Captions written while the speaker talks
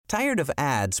Tired of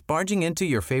ads barging into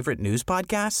your favorite news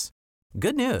podcasts?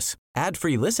 Good news.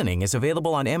 Ad-free listening is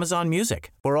available on Amazon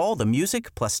Music for all the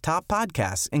music plus top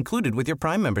podcasts included with your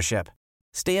Prime membership.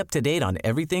 Stay up to date on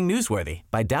everything newsworthy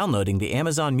by downloading the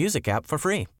Amazon Music app for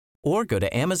free or go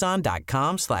to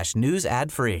amazon.com/news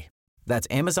ad free. That's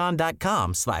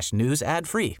amazon.com/news ad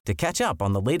free to catch up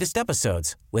on the latest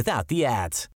episodes without the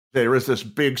ads. There is this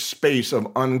big space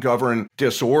of ungoverned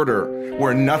disorder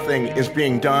where nothing is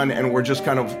being done and we're just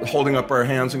kind of holding up our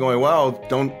hands and going, well,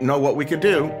 don't know what we could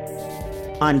do.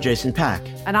 I'm Jason Pack.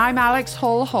 And I'm Alex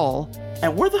Hall.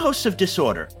 And we're the hosts of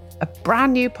Disorder, a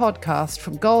brand new podcast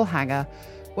from Goalhanger,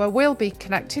 where we'll be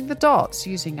connecting the dots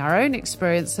using our own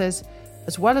experiences,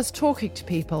 as well as talking to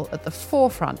people at the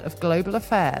forefront of global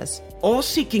affairs. all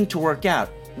seeking to work out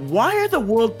why are the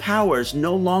world powers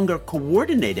no longer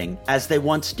coordinating as they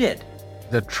once did?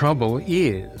 The trouble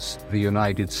is the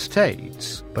United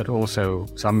States, but also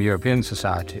some European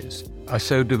societies, are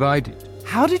so divided.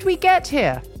 How did we get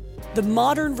here? The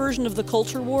modern version of the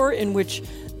culture war in which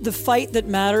the fight that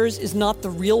matters is not the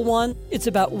real one. It's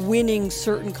about winning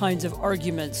certain kinds of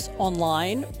arguments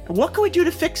online. What can we do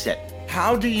to fix it?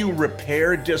 How do you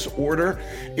repair disorder?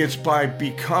 It's by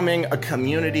becoming a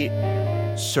community.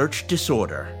 Search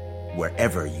Disorder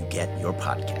wherever you get your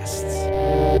podcasts.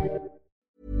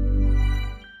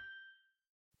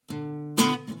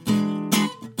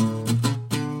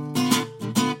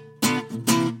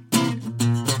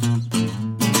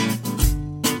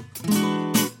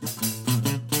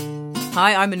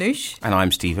 Hi, I'm Anoush. And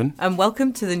I'm Stephen. And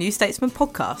welcome to the New Statesman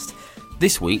podcast.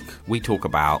 This week, we talk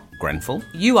about Grenfell.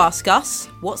 You ask us,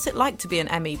 what's it like to be an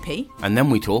MEP? And then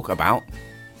we talk about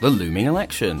the looming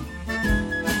election.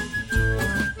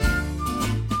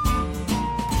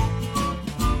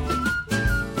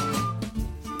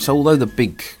 So although the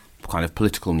big kind of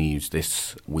political news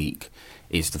this week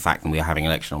is the fact that we are having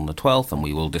an election on the 12th, and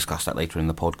we will discuss that later in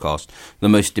the podcast, the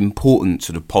most important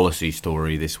sort of policy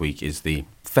story this week is the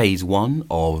phase one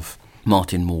of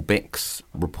Martin Moore-Bick's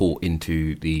report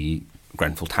into the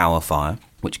Grenfell Tower fire,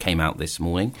 which came out this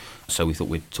morning. So we thought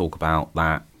we'd talk about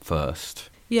that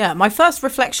first. Yeah, my first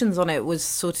reflections on it was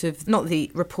sort of not the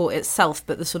report itself,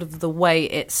 but the sort of the way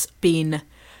it's been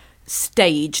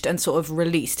staged and sort of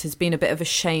released has been a bit of a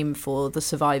shame for the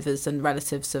survivors and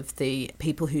relatives of the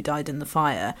people who died in the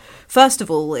fire. First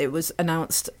of all, it was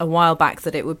announced a while back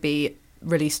that it would be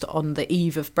released on the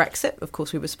eve of Brexit. Of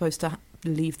course, we were supposed to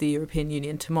leave the European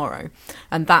Union tomorrow.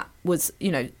 And that was,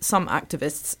 you know, some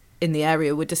activists in the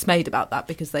area were dismayed about that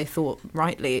because they thought,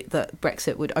 rightly, that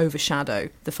Brexit would overshadow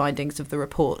the findings of the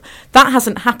report. That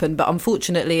hasn't happened, but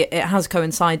unfortunately it has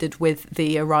coincided with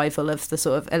the arrival of the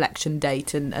sort of election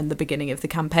date and the beginning of the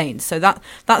campaign. So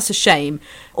that's a shame.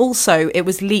 Also, it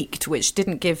was leaked, which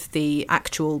didn't give the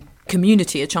actual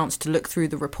community a chance to look through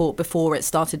the report before it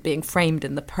started being framed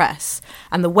in the press.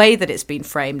 And the way that it's been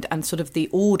framed and sort of the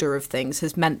order of things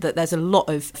has meant that there's a lot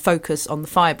of focus on the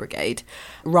fire brigade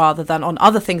rather than on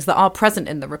other things that are present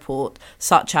in the report,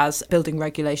 such as building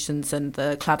regulations and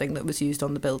the cladding that was used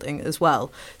on the building as well.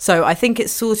 So I think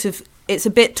it's a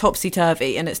bit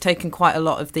topsy-turvy, and it's taken quite a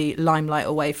lot of the limelight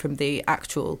away from the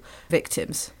actual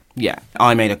victims. Yeah,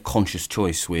 I made a conscious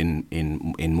choice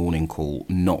in Morning Call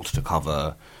not to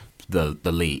cover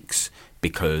the leaks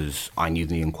because I knew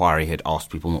the inquiry had asked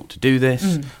people not to do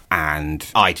this, and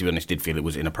I, to be honest, did feel it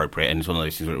was inappropriate, and it's one of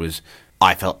those things where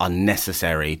I felt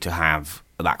unnecessary to have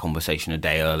that conversation a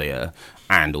day earlier,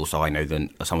 and also I know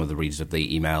that some of the readers of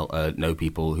the email know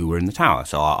people who were in the tower,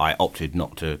 so I opted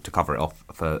not to cover it off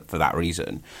for that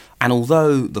reason. And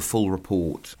although the full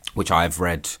report, which I've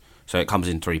read, so it comes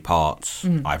in 3 parts,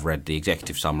 I've read the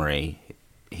executive summary,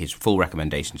 his full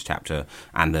recommendations chapter,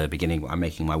 and the beginning. I'm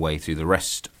making my way through the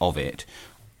rest of it.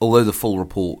 Although the full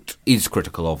report is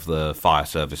critical of the fire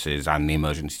services and the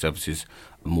emergency services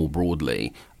more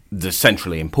broadly, the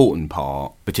centrally important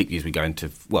part, particularly as we go into,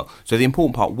 so the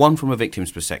important part, one, from a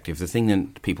victim's perspective, the thing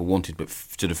that people wanted but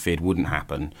sort of feared wouldn't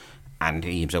happen, and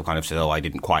he himself kind of said, I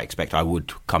didn't quite expect I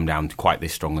would come down quite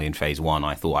this strongly in phase one.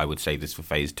 I thought I would save this for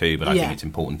phase two, but I think it's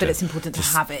important to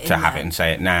have it and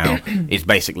say it now. Is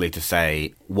basically to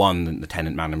say, one, that the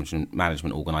tenant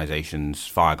management organisation's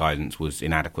fire guidance was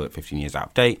inadequate, 15 years out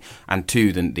of date, and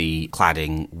two, that the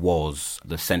cladding was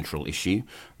the central issue.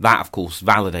 That, of course,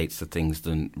 validates the things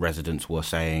that residents were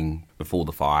saying before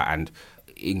the fire and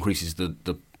increases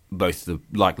both the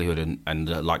likelihood and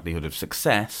the likelihood of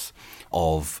success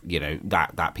of,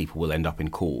 that people will end up in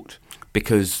court.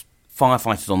 Because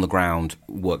firefighters on the ground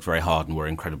worked very hard and were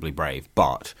incredibly brave,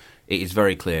 but it is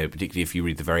very clear, particularly if you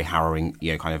read the very harrowing,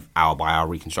 kind of hour-by-hour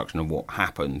reconstruction of what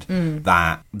happened,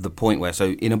 that the point where,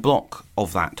 so in a block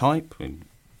of that type,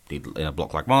 in a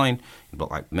block like mine, a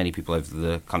block like many people over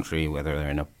the country, whether they're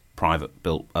in a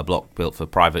block built for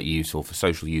private use or for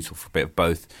social use or for a bit of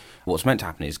both. What's meant to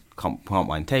happen is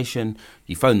compartmentation.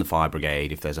 You phone the fire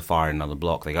brigade. If there's a fire in another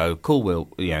block, they go, cool,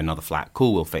 another flat,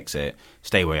 cool, we'll fix it.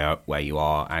 Stay where you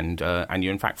are, and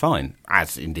you're in fact fine,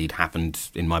 as indeed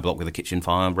happened in my block with a kitchen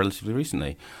fire relatively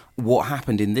recently. What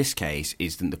happened in this case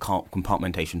is that the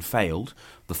compartmentation failed.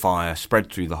 The fire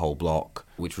spread through the whole block,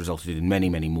 which resulted in many,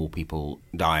 many more people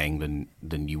dying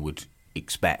than you would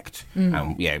expect.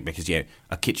 Because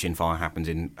a kitchen fire happens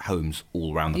in homes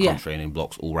all around the country and in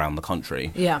blocks all around the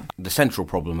country. The central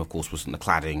problem, of course, was that the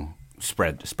cladding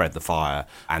spread the fire,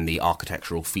 and the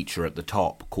architectural feature at the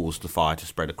top caused the fire to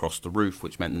spread across the roof,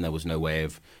 which meant that there was no way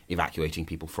of evacuating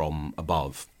people from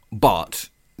above. But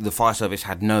the fire service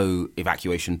had no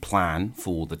evacuation plan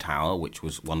for the tower, which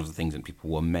was one of the things that people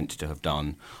were meant to have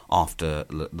done after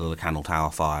the Grenfell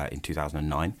Tower fire in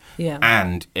 2009.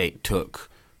 And it took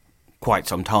quite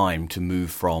some time to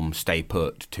move from stay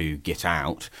put to get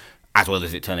out, as well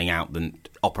as it turning out that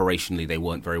operationally they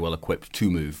weren't very well equipped to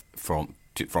move from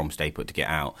stay put to get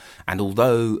out. And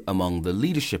although among the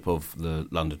leadership of the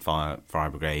London Fire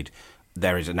Brigade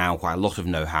there is now quite a lot of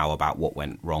know-how about what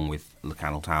went wrong with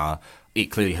Grenfell Tower, it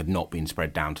clearly had not been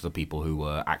spread down to the people who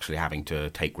were actually having to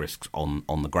take risks on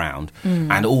the ground.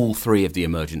 And all three of the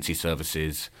emergency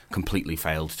services completely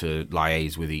failed to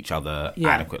liaise with each other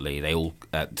adequately. They all,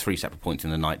 at 3 separate points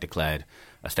in the night, declared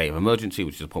a state of emergency,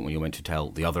 which is the point when you're meant to tell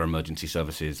the other emergency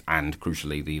services and,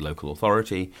 crucially, the local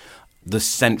authority. The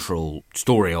central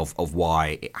story of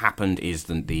why it happened is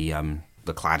that the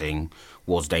cladding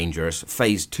was dangerous.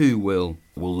 Phase 2 will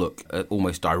look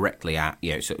almost directly at,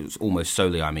 so it's almost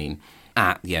solely,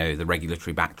 at the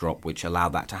regulatory backdrop which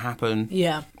allowed that to happen.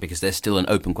 Because there's still an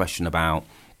open question about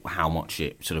how much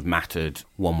it sort of mattered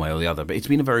one way or the other. But it's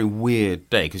been a very weird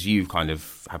day because you've kind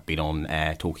of have been on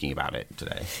air talking about it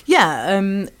today.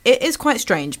 It is quite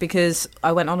strange because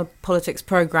I went on a politics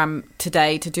programme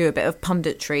today to do a bit of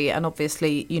punditry, and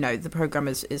obviously, the programme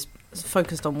is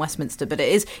focused on Westminster, but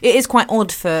it is quite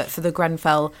odd for the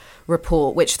Grenfell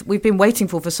report, which we've been waiting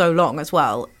for so long as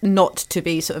well, not to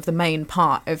be sort of the main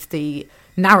part of the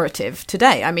narrative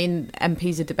today.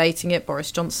 MPs are debating it.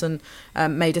 Boris Johnson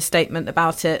made a statement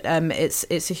about it.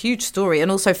 It's a huge story,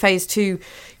 and also phase 2,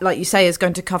 like you say, is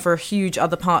going to cover a huge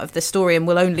other part of the story, and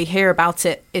we'll only hear about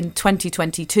it in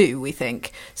 2022, we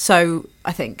think. So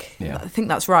I think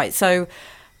that's right. So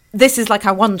this is like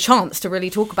our one chance to really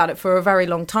talk about it for a very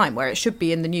long time, where it should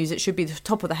be in the news, it should be the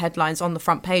top of the headlines on the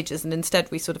front pages, and instead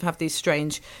we sort of have these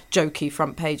strange, jokey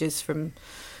front pages from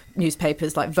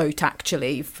newspapers like Vote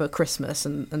Actually for Christmas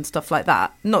and stuff like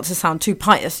that. Not to sound too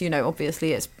pious,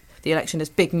 obviously the election is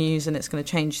big news and it's going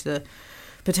to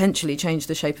potentially change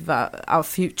the shape of our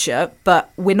future,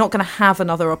 but we're not going to have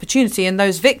another opportunity, and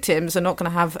those victims are not going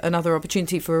to have another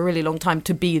opportunity for a really long time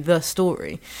to be the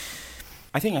story.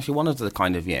 I think actually one of the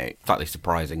kind of, slightly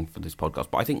surprising for this podcast,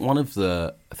 but I think one of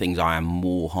the things I am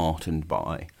more heartened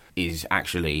by is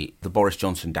actually the Boris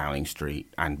Johnson Downing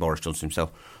Street and Boris Johnson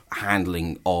himself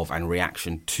handling of and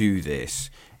reaction to this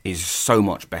is so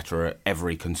much better at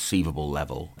every conceivable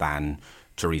level than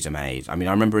Theresa May's. I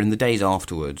remember in the days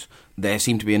afterwards, there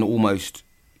seemed to be an almost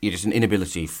just an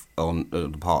inability on the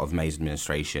part of May's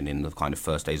administration in the kind of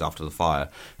first days after the fire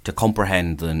to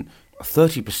comprehend that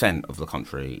 30% of the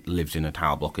country lives in a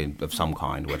tower block of some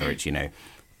kind, whether it's,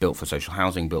 built for social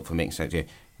housing, built for mixed use,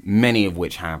 many of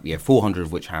which have, 400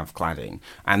 of which have cladding.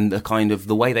 And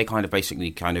the way they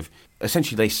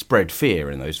essentially they spread fear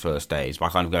in those first days by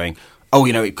kind of going,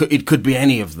 it could be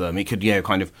any of them. It could,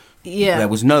 there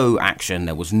was no action.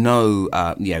 There was no,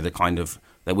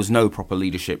 there was no proper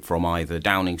leadership from either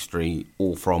Downing Street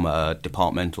or from a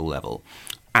departmental level.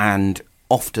 And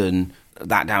often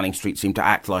that Downing Street seemed to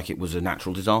act like it was a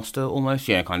natural disaster almost.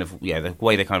 The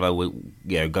way they kind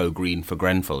of go green for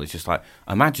Grenfell is just like,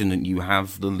 imagine that you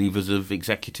have the levers of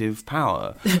executive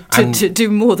power to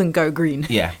do more than go green.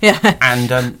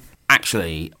 And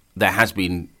actually there has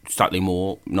been slightly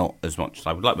more, not as much as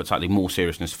I would like, but slightly more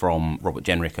seriousness from Robert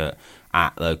Jenrick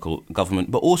at local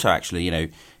government. But also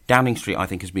actually, Downing Street I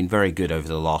think has been very good over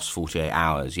the last 48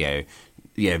 hours,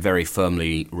 very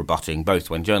firmly rebutting both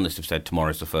when journalists have said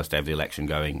tomorrow's the first day of the election,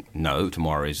 going, no,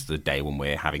 tomorrow is the day when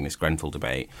we're having this Grenfell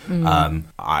debate.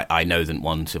 I know that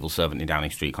one civil servant in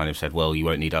Downing Street kind of said, well, you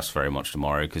won't need us very much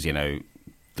tomorrow because,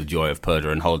 the joy of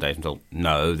purdah and holidays. Until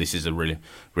no, this is a really,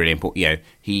 really important.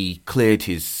 He cleared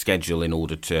his schedule in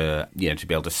order to, to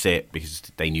be able to sit because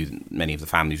they knew that many of the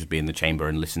families would be in the chamber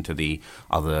and listen to the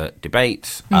other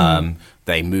debates.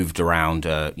 They moved around,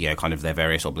 kind of their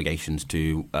various obligations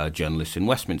to journalists in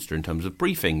Westminster in terms of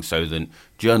briefings, so that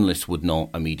journalists would not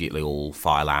immediately all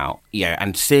file out. Yeah,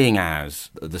 and seeing as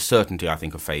the certainty, I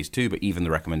think, of Phase 2, but even the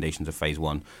recommendations of Phase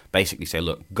 1, basically say,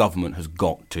 look, government has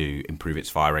got to improve its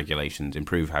fire regulations,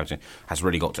 improve housing, has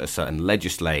really got to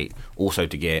legislate, also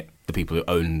to get the people who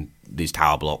own these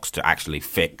tower blocks to actually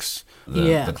fix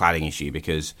the cladding issue,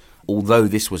 because although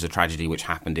this was a tragedy which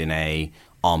happened in a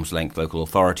arm's length local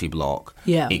authority block,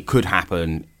 it could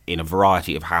happen in a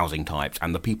variety of housing types,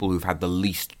 and the people who've had the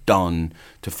least done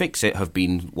to fix it have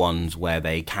been ones where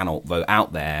they cannot vote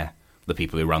out the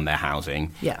people who run their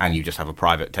housing, and you just have a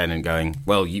private tenant going,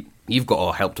 well, you've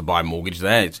got Help to Buy mortgage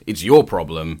there, it's your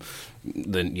problem,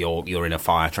 then you're in a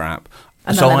fire trap.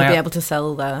 And they'll never be able to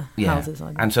sell their houses.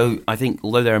 And so I think,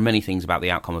 although there are many things about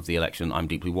the outcome of the election I'm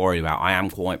deeply worried about, I am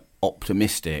quite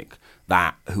optimistic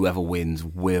that whoever wins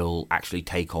will actually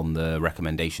take on the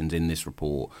recommendations in this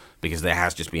report, because there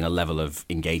has just been a level of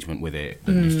engagement with it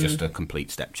that is just a complete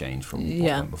step change from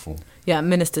what went before. Yeah,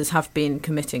 ministers have been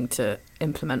committing to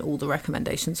implement all the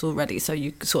recommendations already, so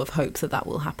you sort of hope that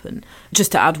will happen.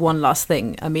 Just to add one last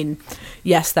thing, I mean,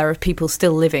 yes, there are people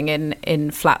still living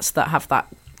in flats that have that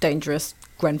dangerous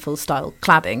Grenfell-style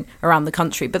cladding around the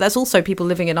country, but there's also people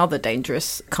living in other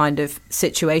dangerous kind of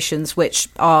situations which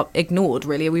are ignored,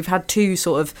 really. We've had two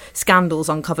sort of scandals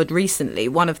uncovered recently.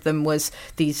 One of them was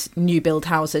these new build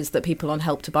houses that people on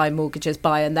Help to Buy mortgages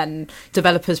buy, and then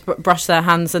developers brush their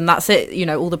hands and that's it. You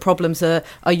know, all the problems are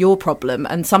your problem,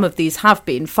 and some of these have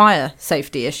been fire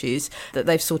safety issues that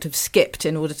they've sort of skipped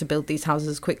in order to build these houses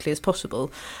as quickly as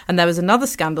possible. And there was another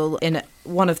scandal in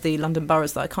one of the London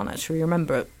boroughs that I can't actually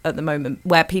remember at the moment,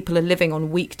 where people are living on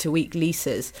week-to-week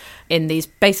leases in these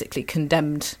basically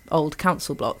condemned old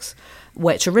council blocks,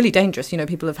 which are really dangerous. You know,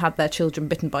 people have had their children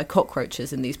bitten by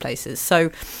cockroaches in these places.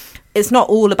 So it's not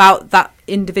all about that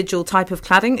individual type of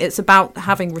cladding. It's about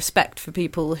having respect for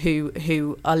people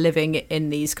who are living in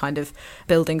these kind of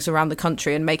buildings around the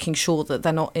country and making sure that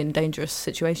they're not in dangerous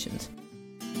situations.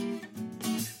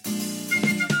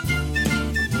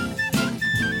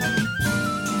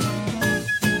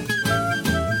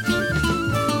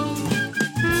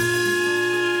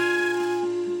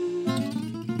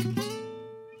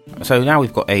 So now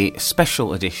we've got a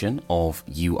special edition of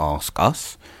You Ask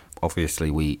Us. Obviously,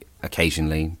 we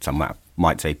occasionally, some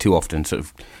might say too often, sort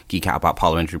of geek out about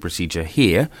parliamentary procedure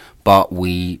here, but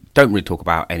we don't really talk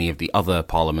about any of the other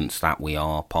parliaments that we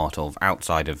are part of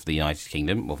outside of the United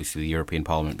Kingdom, obviously the European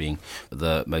Parliament being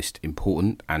the most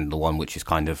important and the one which is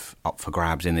kind of up for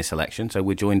grabs in this election. So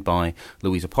we're joined by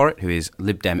Louisa Porritt, who is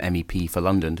Lib Dem MEP for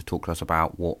London, to talk to us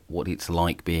about what it's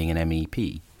like being an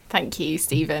MEP. Thank you,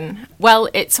 Stephen. Well,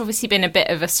 it's obviously been a bit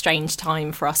of a strange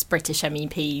time for us British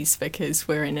MEPs because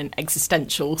we're in an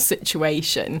existential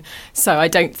situation. So I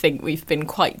don't think we've been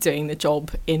quite doing the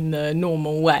job in the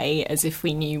normal way as if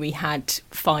we knew we had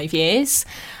 5 years.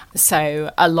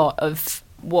 So a lot of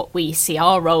what we see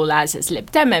our role as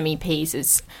Lib Dem MEPs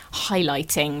is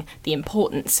highlighting the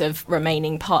importance of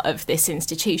remaining part of this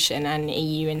institution and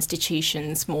EU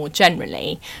institutions more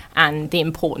generally, and the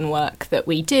important work that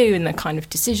we do and the kind of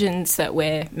decisions that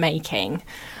we're making.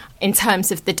 In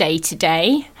terms of the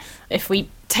day-to-day, if we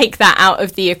take that out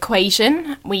of the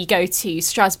equation, we go to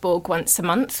Strasbourg once a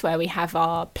month where we have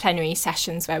our plenary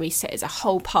sessions where we sit as a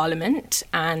whole parliament,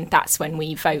 and that's when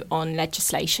we vote on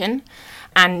legislation.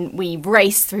 And we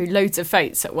race through loads of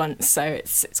votes at once, so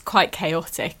it's quite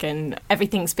chaotic and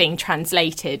everything's being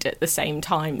translated at the same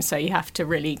time, so you have to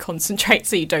really concentrate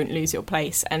so you don't lose your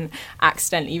place and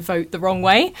accidentally vote the wrong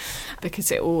way, because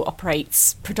it all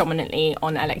operates predominantly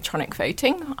on electronic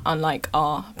voting, unlike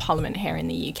our parliament here in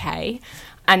the UK.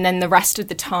 And then the rest of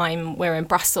the time we're in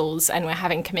Brussels and we're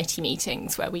having committee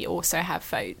meetings where we also have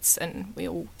votes, and we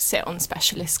all sit on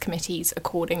specialist committees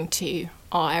according to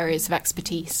our areas of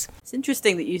expertise. It's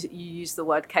interesting that you use the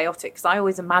word chaotic, because I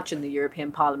always imagine the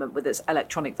European Parliament with its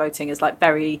electronic voting as like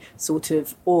very sort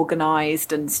of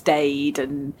organised and staid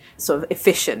and sort of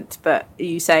efficient. But are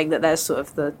you saying that there's sort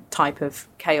of the type of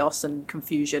chaos and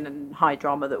confusion and high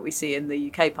drama that we see in the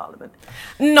UK Parliament?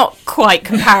 Not quite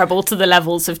comparable to the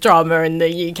levels of drama in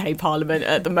the UK Parliament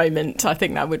at the moment. I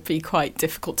think that would be quite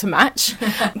difficult to match.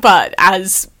 But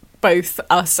as both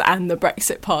us and the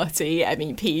Brexit Party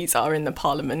MEPs are in the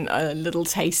Parliament, a little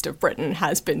taste of Britain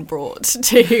has been brought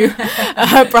to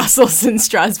Brussels and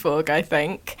Strasbourg, I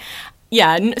think.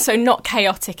 Yeah, so not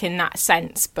chaotic in that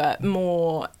sense, but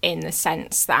more in the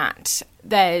sense that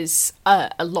there's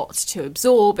a lot to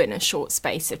absorb in a short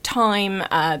space of time.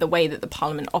 The way that the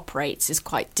Parliament operates is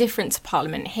quite different to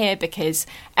Parliament here because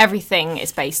everything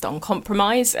is based on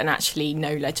compromise, and actually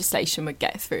no legislation would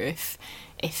get through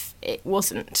if it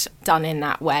wasn't done in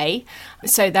that way.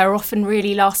 So there are often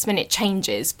really last-minute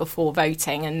changes before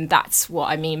voting, and that's what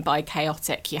I mean by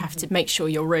chaotic. You have to make sure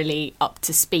you're really up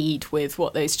to speed with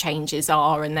what those changes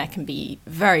are, and there can be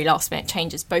very last-minute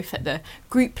changes both at the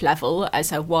group level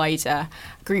as a wider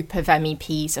group of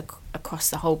MEPs across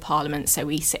the whole Parliament, so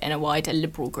we sit in a wider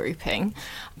Liberal grouping,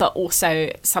 but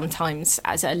also sometimes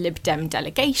as a Lib Dem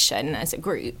delegation, as a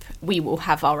group, we will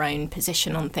have our own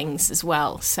position on things as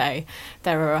well. So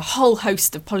there are a whole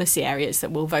host of policy areas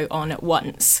that we'll vote on at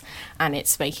once, and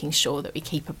it's making sure that we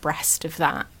keep abreast of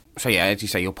that. So yeah, as you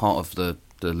say, you're part of the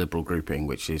Liberal grouping,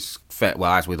 which is, well,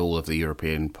 as with all of the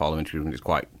European parliamentary grouping, it's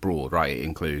quite broad, right? It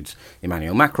includes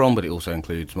Emmanuel Macron, but it also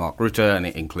includes Mark Rutte,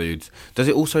 and does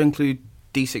it also include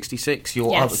D66?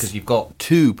 Yes. Because you've got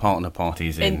two partner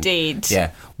parties in. Indeed.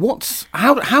 Yeah.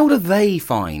 How do they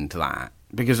find that?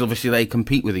 Because obviously they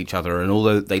compete with each other, and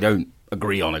although they don't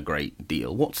agree on a great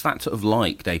deal, what's that sort of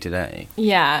like day to day?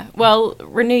 Yeah, well,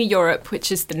 Renew Europe,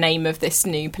 which is the name of this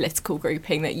new political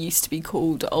grouping that used to be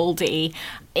called Oldie,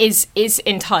 is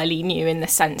entirely new in the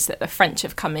sense that the French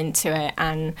have come into it,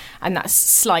 and that's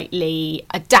slightly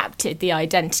adapted the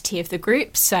identity of the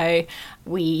group. So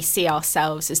we see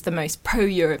ourselves as the most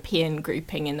pro-European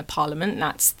grouping in the Parliament.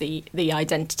 That's the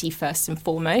identity first and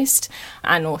foremost,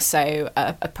 and also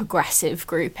a progressive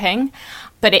grouping.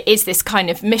 But it is this kind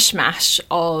of mishmash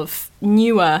of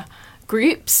newer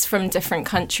groups from different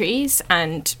countries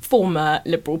and former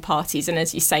Liberal parties. And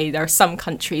as you say, there are some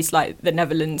countries like the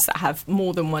Netherlands that have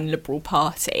more than one Liberal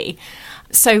party.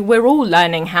 So we're all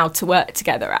learning how to work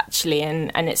together, actually,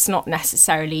 and it's not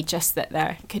necessarily just that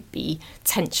there could be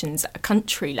tensions at a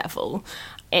country level.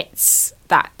 It's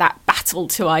that battle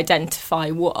to identify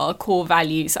what our core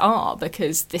values are,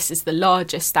 because this is the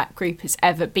largest that group has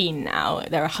ever been now.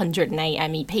 There are 108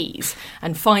 MEPs,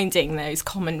 and finding those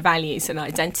common values and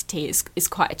identity is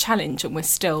quite a challenge, and we're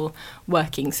still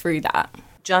working through that.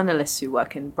 Journalists who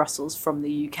work in Brussels from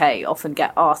the UK often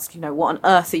get asked, what on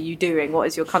earth are you doing? What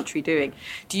is your country doing?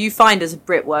 Do you find as a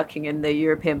Brit working in the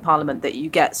European Parliament that you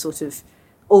get sort of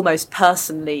almost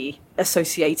personally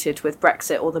associated with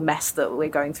Brexit or the mess that we're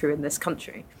going through in this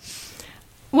country?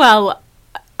 Well,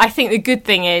 I think the good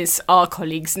thing is our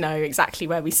colleagues know exactly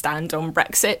where we stand on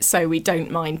Brexit, so we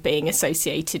don't mind being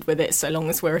associated with it so long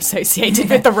as we're associated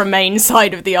with the Remain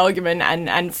side of the argument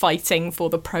and fighting for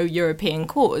the pro-European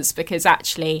cause, because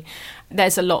actually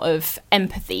there's a lot of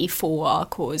empathy for our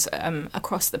cause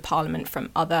across the Parliament from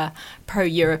other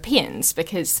pro-Europeans,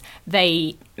 because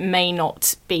they may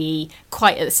not be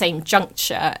quite at the same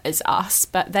juncture as us,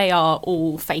 but they are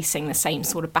all facing the same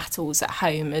sort of battles at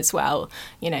home as well.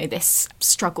 This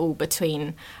struggle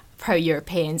between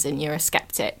pro-Europeans and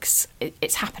Eurosceptics,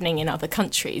 it's happening in other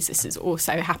countries. This is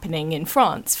also happening in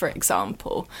France, for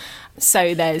example.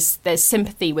 So there's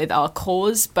sympathy with our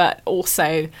cause, but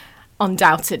also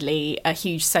undoubtedly a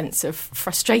huge sense of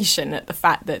frustration at the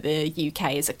fact that the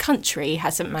UK as a country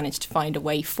hasn't managed to find a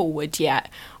way forward yet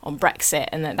on Brexit,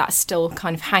 and that's still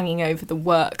kind of hanging over the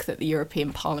work that the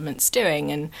European Parliament's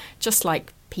doing. And just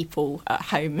like people at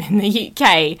home in the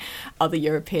UK, other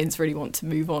Europeans really want to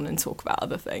move on and talk about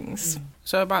other things.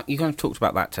 So you kind of talked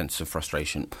about that sense of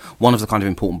frustration. One of the kind of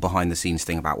important behind the scenes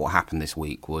thing about what happened this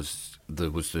week was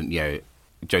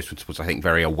Joseph was, I think,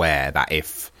 very aware that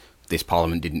if this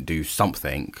Parliament didn't do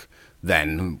something,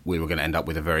 then we were going to end up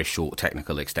with a very short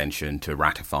technical extension to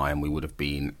ratify, and we would have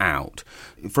been out.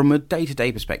 From a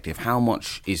day-to-day perspective, how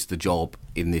much is the job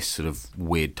in this sort of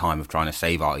weird time of trying to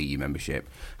save our EU membership?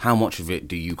 How much of it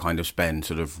do you kind of spend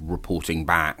sort of reporting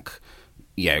back,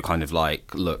 kind of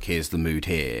like, look, here's the mood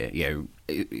here?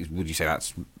 Would you say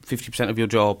that's 50% of your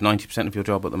job, 90% of your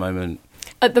job at the moment?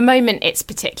 At the moment, it's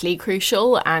particularly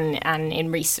crucial, and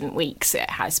in recent weeks it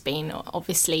has been,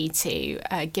 obviously, to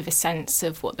give a sense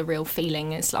of what the real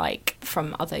feeling is like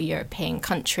from other European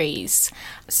countries.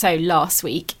 So last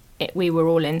week, we were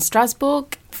all in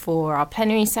Strasbourg for our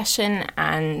plenary session,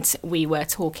 and we were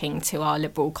talking to our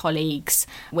Liberal colleagues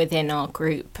within our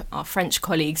group, our French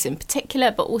colleagues in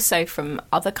particular, but also from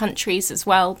other countries as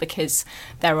well, because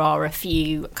there are a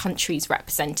few countries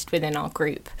represented within our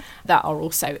group that are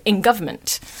also in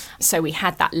government. So we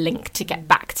had that link to get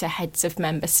back to heads of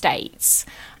member states.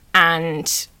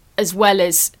 And as well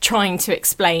as trying to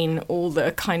explain all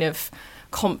the kind of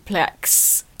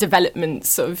complex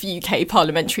developments of UK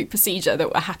parliamentary procedure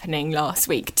that were happening last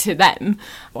week to them.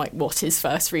 Like, what is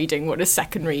first reading? What is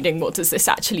second reading? What does this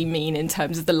actually mean in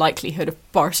terms of the likelihood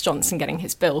of Boris Johnson getting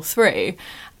his bill through?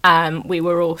 We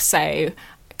were also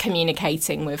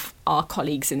communicating with our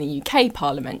colleagues in the UK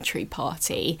Parliamentary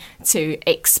Party to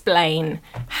explain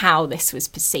how this was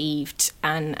perceived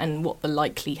and what the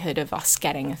likelihood of us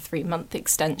getting a 3-month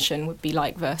extension would be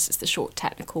like versus the short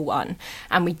technical one.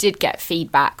 And we did get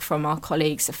feedback from our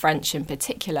colleagues, the French in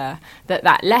particular,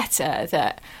 that letter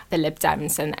that the Lib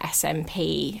Dems and the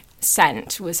SNP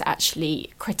sent was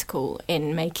actually critical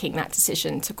in making that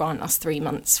decision to grant us 3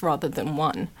 months rather than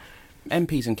 1.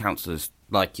 MPs and councillors,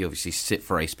 like you, obviously sit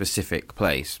for a specific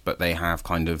place, but they have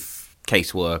kind of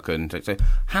casework. And so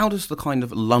how does the kind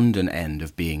of London end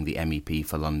of being the MEP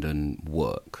for London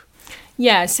work?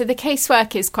 Yeah, so the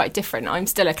casework is quite different. I'm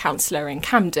still a councillor in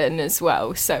Camden as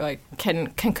well, so I can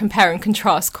compare and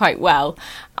contrast quite well.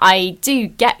 I do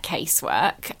get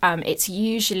casework. It's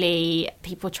usually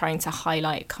people trying to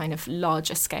highlight kind of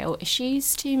larger scale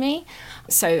issues to me.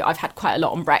 So I've had quite a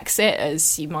lot on Brexit,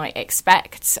 as you might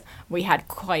expect. We had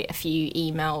quite a few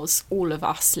emails, all of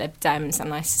us Lib Dems,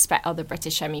 and I suspect other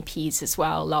British MEPs as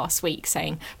well, last week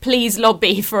saying, please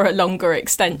lobby for a longer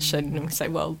extension. And we say,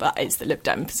 well, that is the Lib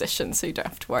Dem position, so you don't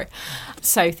have to worry.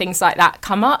 So things like that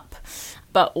come up,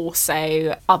 but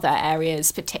also other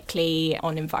areas, particularly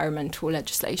on environmental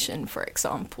legislation, for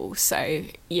example. So,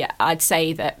 yeah, I'd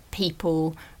say that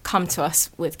people come to us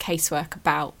with casework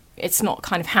about, it's not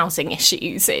kind of housing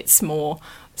issues, it's more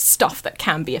stuff that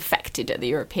can be affected at the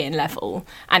European level.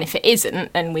 And if it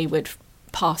isn't, then we would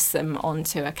pass them on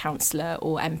to a councillor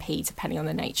or MP, depending on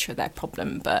the nature of their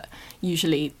problem. But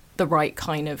usually the right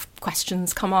kind of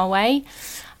questions come our way.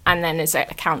 And then as a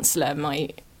councillor,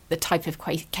 the type of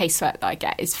casework that I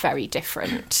get is very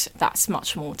different. That's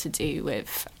much more to do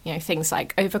with, things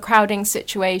like overcrowding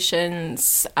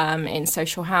situations in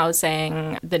social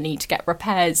housing, the need to get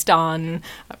repairs done,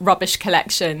 rubbish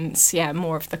collections,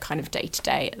 more of the kind of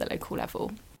day-to-day at the local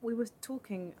level. We were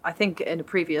talking, I think, in a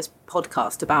previous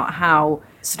podcast about how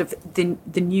sort of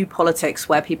the new politics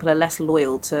where people are less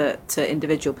loyal to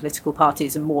individual political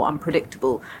parties and more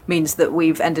unpredictable means that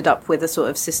we've ended up with a sort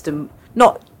of system,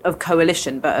 not of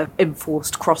coalition, but of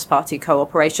enforced cross-party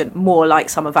cooperation, more like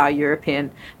some of our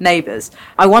European neighbours.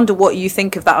 I wonder what you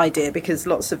think of that idea, because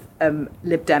lots of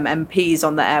Lib Dem MPs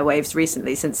on the airwaves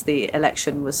recently, since the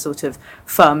election was sort of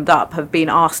firmed up, have been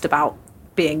asked about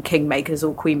being kingmakers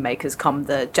or queenmakers come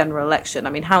the general election. I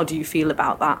mean, how do you feel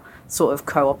about that sort of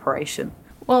cooperation?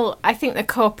 Well, I think the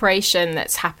cooperation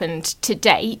that's happened to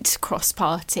date,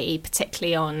 cross-party,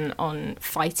 particularly on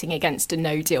fighting against a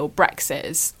no-deal Brexit,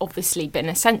 has obviously been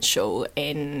essential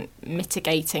in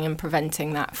mitigating and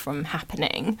preventing that from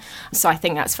happening. So I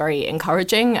think that's very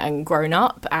encouraging and grown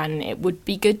up, and it would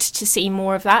be good to see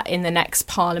more of that in the next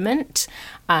Parliament.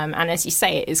 And as you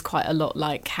say, it is quite a lot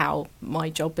like how my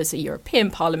job as a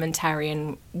European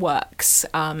parliamentarian works.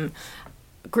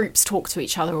 Groups talk to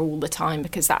each other all the time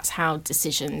because that's how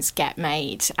decisions get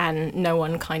made, and no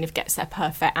one kind of gets their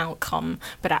perfect outcome,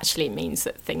 but actually it means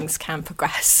that things can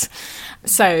progress.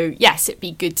 So yes, it'd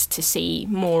be good to see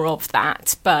more of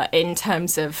that, but in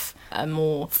terms of a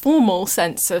more formal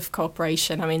sense of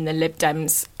cooperation, I mean, the Lib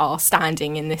Dems are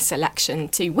standing in this election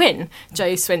to win.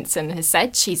 Jo Swinson has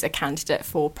said she's a candidate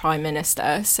for Prime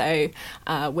Minister, so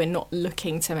we're not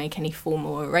looking to make any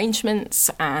formal arrangements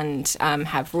and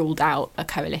have ruled out a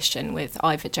coalition with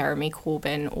either Jeremy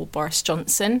Corbyn or Boris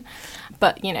Johnson.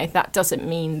 But, that doesn't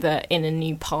mean that in a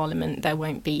new Parliament there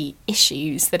won't be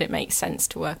issues that it makes sense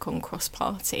to work on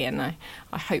cross-party, and I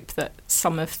hope that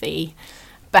some of the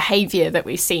behaviour that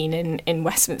we've seen in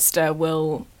Westminster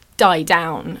will die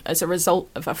down as a result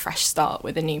of a fresh start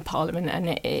with a new Parliament, and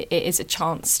it is a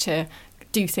chance to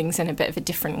do things in a bit of a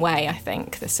different way, I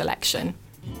think, this election.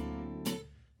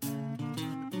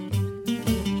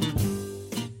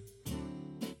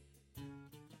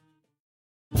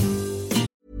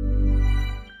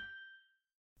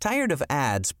 Tired of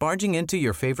ads barging into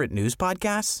your favorite news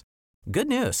podcasts? Good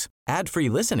news. Ad-free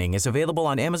listening is available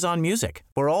on Amazon Music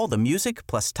for all the music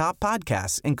plus top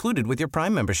podcasts included with your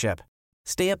Prime membership.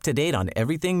 Stay up to date on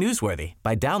everything newsworthy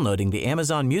by downloading the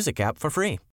Amazon Music app for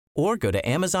free or go to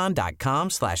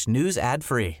amazon.com/news ad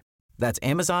free. That's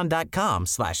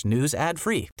amazon.com/news ad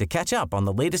free to catch up on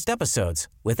the latest episodes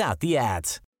without the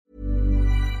ads.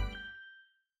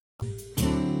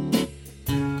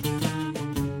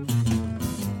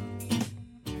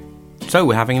 So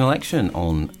we're having an election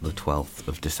on the 12th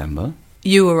of December.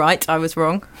 You were right, I was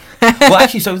wrong. Well,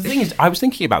 actually, so the thing is, I was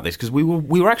thinking about this because we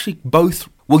were actually both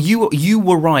Well, you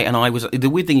were right, and I was. The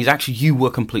weird thing is, actually, you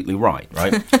were completely right.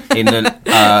 In that,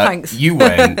 Thanks. You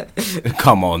went.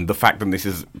 Come on, the fact that this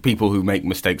is people who make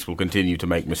mistakes will continue to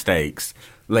make mistakes.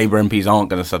 Labour MPs aren't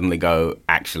going to suddenly go,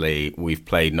 actually, we've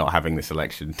played not having this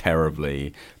election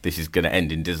terribly. This is going to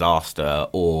end in disaster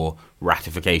or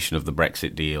ratification of the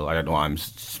Brexit deal. I don't know why I'm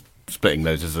splitting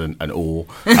those as an or.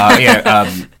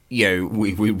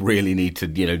 We really need to,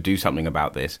 do something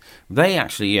about this. They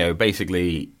actually,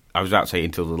 basically, I was about to say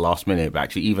until the last minute, but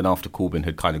actually even after Corbyn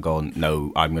had kind of gone,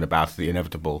 no, I'm going to bow to the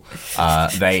inevitable,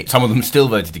 some of them still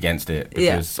voted against it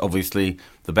because obviously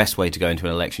the best way to go into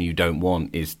an election you don't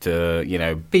want is to,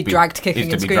 be dragged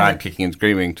kicking and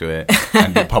screaming to it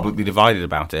and be publicly divided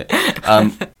about it.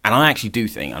 And I actually do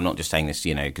think, I'm not just saying this,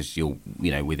 because you're,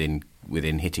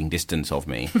 within hitting distance of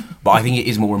me, but I think it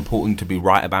is more important to be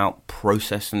right about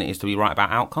process than it is to be right about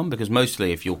outcome, because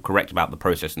mostly if you're correct about the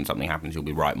process and something happens, you'll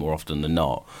be right more often than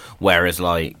not. Whereas,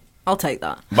 I'll take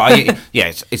that. But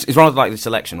it's rather like this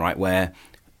election, right, where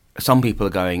some people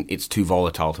are going, it's too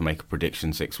volatile to make a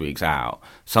prediction 6 weeks out.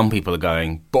 Some people are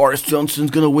going, Boris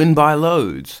Johnson's going to win by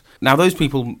loads. Now, those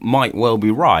people might well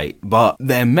be right, but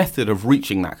their method of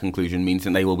reaching that conclusion means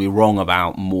that they will be wrong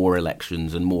about more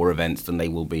elections and more events than they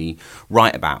will be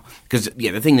right about. Because,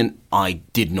 the thing that I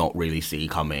did not really see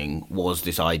coming was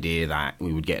this idea that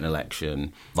we would get an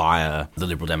election via the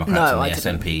Liberal Democrats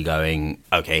and the SNP going,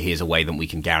 OK, here's a way that we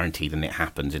can guarantee that it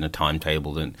happens in a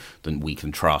timetable that we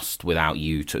can trust without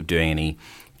you doing any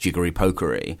jiggery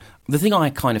pokery. The thing I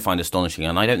kind of find astonishing,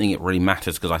 and I don't think it really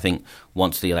matters because I think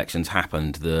once the elections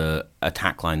happened, the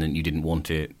attack line that you didn't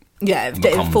want it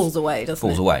it falls away, doesn't it?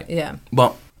 Falls away. Yeah.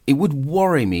 But it would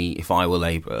worry me if I were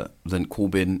Labour that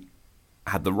Corbyn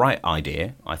had the right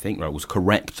idea, I think, was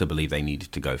correct to believe they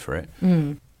needed to go for it,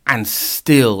 and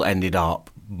still ended up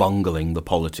bungling the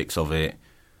politics of it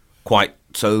quite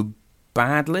so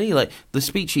badly. Like the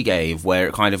speech he gave, where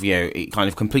it kind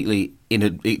of completely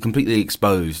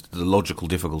exposed the logical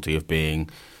difficulty of being,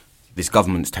 this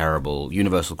government's terrible,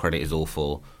 universal credit is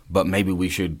awful, but maybe we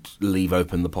should leave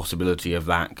open the possibility of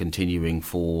that continuing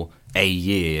for a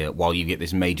year while you get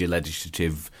this major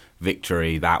legislative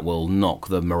victory that will knock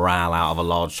the morale out of a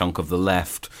large chunk of the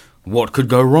left. What could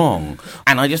go wrong?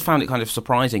 And I just found it kind of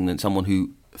surprising that someone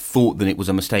who thought that it was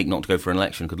a mistake not to go for an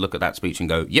election could look at that speech and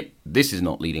go, yep, this is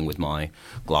not leading with my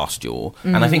glass jaw.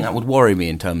 And I think that would worry me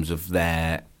in terms of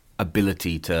their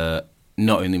ability to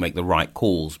not only make the right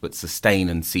calls, but sustain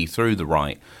and see through the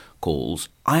right calls.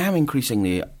 I am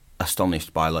increasingly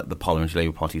astonished by the Parliamentary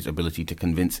Labour Party's ability to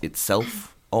convince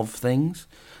itself of things.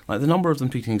 Like the number of them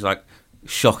tweeting things like,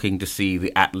 shocking to see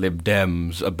the at-Lib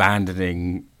Dems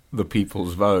abandoning the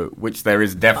people's vote, which there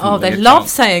is definitely. Oh, they love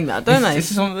saying that, don't they?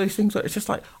 This is one of those things where it's just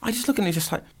like, I just look at it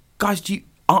just like, guys,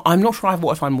 I'm not sure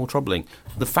what I find more troubling.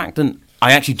 The fact that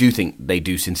I actually do think they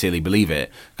do sincerely believe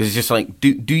it, because it's just like,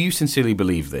 do you sincerely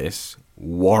believe this?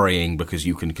 Worrying because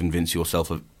you can convince yourself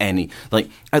of any...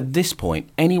 at this point,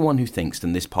 anyone who thinks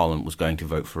that this Parliament was going to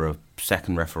vote for a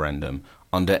second referendum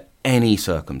under any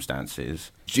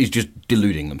circumstances is just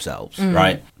deluding themselves,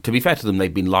 right? To be fair to them,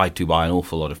 they've been lied to by an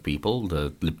awful lot of people,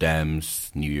 the Lib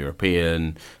Dems, New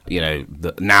European,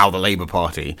 now the Labour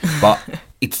Party, but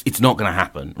it's not going to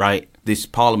happen, right? This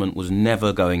Parliament was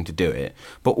never going to do it.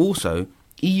 But also,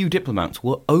 EU diplomats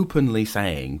were openly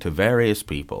saying to various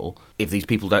people, if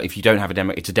you don't have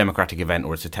it's a democratic event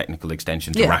or it's a technical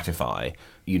extension to ratify,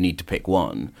 you need to pick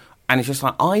one. And it's just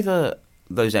like, either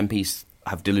those MPs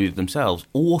have deluded themselves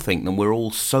or think that we're all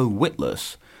so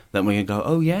witless that we can go,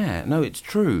 oh yeah, no, it's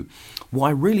true. What I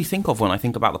really think of when I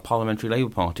think about the Parliamentary Labour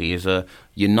Party is a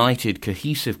united,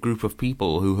 cohesive group of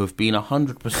people who have been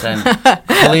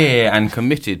 100% clear and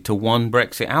committed to one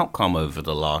Brexit outcome over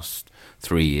the last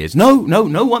 3 years. No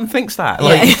one thinks that.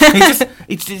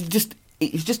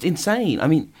 It's just insane. I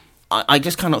mean, I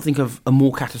just cannot think of a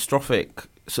more catastrophic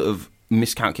sort of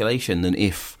miscalculation than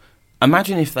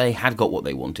imagine if they had got what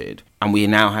they wanted and we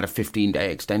now had a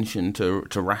 15-day extension to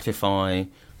ratify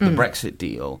the Brexit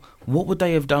deal. What would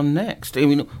they have done next? I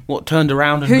mean, what turned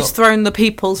around and thrown the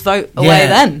people's vote away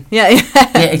then? Yeah,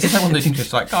 it's just like one of those things,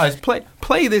 just like, guys,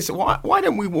 play this. Why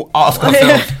don't we ask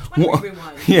ourselves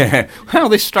how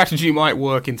this strategy might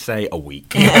work in, say, a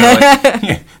week?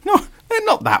 No, they're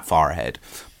not that far ahead.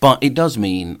 But it does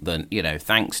mean that,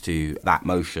 thanks to that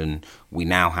motion, we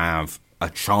now have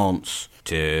a chance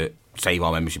to save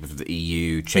our membership of the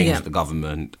EU, change the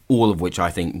government, all of which I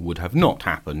think would have not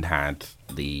happened had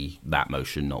that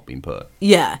motion not been put.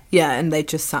 Yeah, and they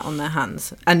just sat on their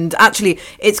hands. And actually,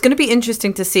 it's going to be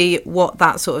interesting to see what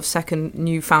that sort of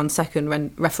newfound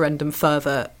second referendum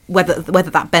further, whether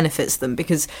that benefits them.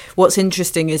 Because what's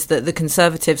interesting is that the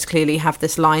Conservatives clearly have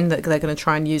this line that they're going to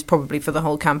try and use probably for the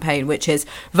whole campaign, which is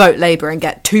vote Labour and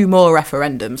get 2 more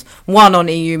referendums, one on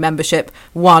EU membership,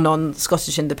 one on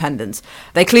Scottish independence.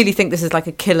 They clearly think this is like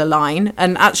a killer line.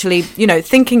 And actually,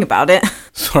 thinking about it...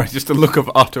 Sorry, just a look of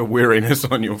utter weariness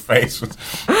on your face.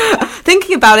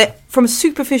 Thinking about it from a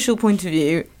superficial point of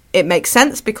view, it makes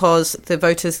sense because the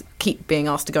voters keep being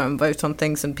asked to go and vote on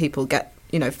things and people get,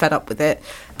 fed up with it.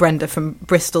 Brenda from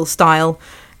Bristol style.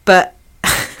 But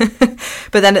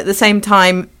then at the same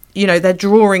time, they're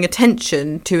drawing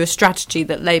attention to a strategy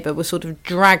that Labour was sort of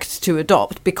dragged to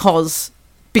adopt because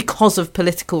of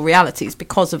political realities,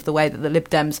 because of the way that the Lib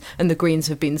Dems and the Greens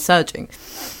have been surging.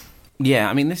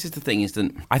 Yeah, I mean, this is the thing, is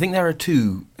that I think there are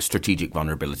 2 strategic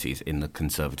vulnerabilities in the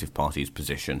Conservative Party's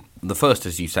position. The first,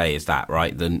 as you say, is that,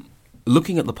 right, then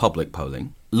looking at the public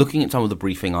polling, looking at some of the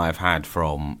briefing I've had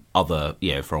from other,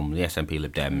 from the SNP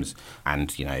Lib Dems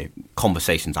and,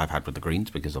 conversations I've had with the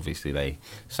Greens, because obviously they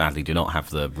sadly do not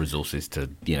have the resources to,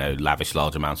 lavish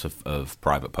large amounts of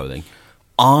private polling,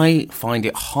 I find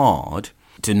it hard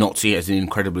to not see it as an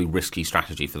incredibly risky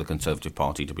strategy for the Conservative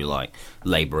Party to be like,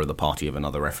 Labour are the party of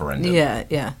another referendum.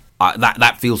 Yeah.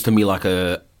 That feels to me like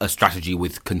a strategy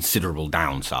with considerable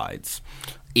downsides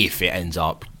if it ends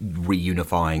up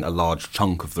reunifying a large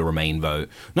chunk of the Remain vote.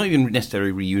 Not even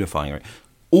necessarily reunifying it.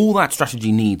 All that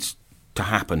strategy needs to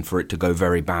happen for it to go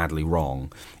very badly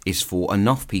wrong is for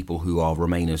enough people who are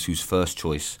Remainers whose first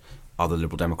choice are the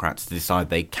Liberal Democrats to decide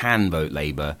they can vote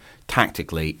Labour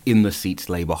tactically in the seats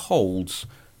Labour holds.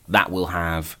 That will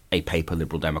have a paper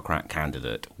Liberal Democrat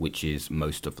candidate, which is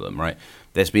most of them, right?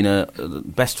 There's been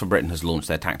Best for Britain has launched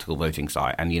their tactical voting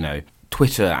site, and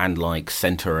Twitter and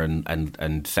centre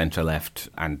and centre left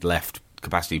and left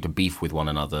capacity to beef with one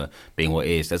another being what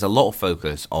it is. There's a lot of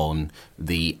focus on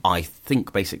the, I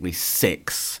think, basically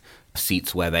 6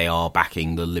 seats where they are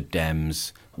backing the Lib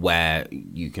Dems, where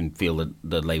you can feel that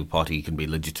the Labour Party can be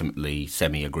legitimately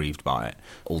semi-aggrieved by it.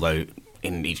 Although,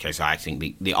 in each case, I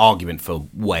think the argument for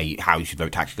how you should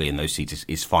vote tactically in those seats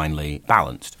is finely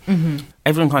balanced. Mm-hmm.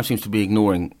 Everyone kind of seems to be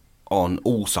ignoring on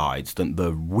all sides that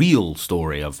the real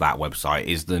story of that website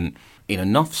is that in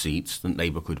enough seats that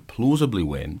Labour could plausibly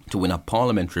win, to win a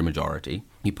parliamentary majority,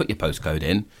 you put your postcode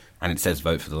in and it says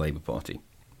vote for the Labour Party.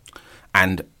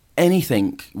 And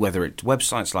anything, whether it's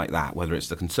websites like that, whether it's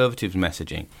the Conservatives'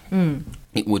 messaging,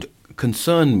 it would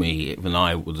concern me if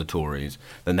I were the Tories,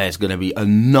 then there's going to be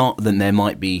then there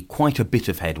might be quite a bit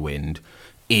of headwind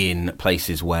in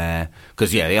places where,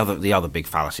 because the other big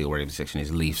fallacy already of the section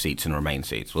is leave seats and Remain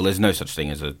seats. Well, there's no such thing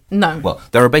as no. Well,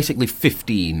 there are basically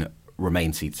 15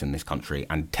 Remain seats in this country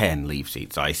and 10 Leave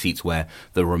seats, i.e. seats where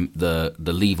the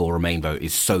Leave or Remain vote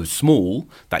is so small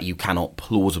that you cannot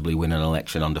plausibly win an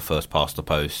election under first past the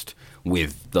post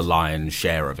with the lion's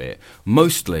share of it.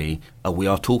 Mostly, we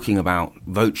are talking about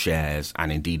vote shares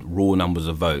and indeed raw numbers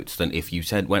of votes. Then if you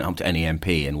went up to any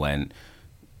MP and went,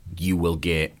 you will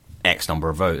get X number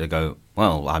of votes, they go,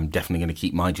 well, I'm definitely going to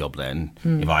keep my job then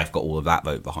if I've got all of that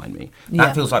vote behind me.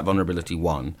 That feels like vulnerability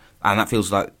 1, and that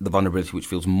feels like the vulnerability which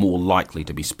feels more likely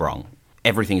to be sprung.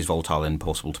 Everything is volatile and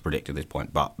impossible to predict at this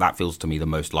point, but that feels to me the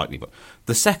most likely. But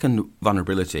the second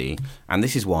vulnerability, and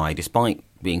this is why, despite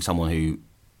being someone who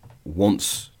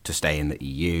wants to stay in the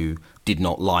EU, did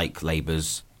not like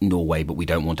Labour's Norway, but we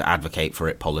don't want to advocate for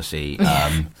it policy,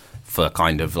 for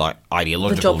kind of like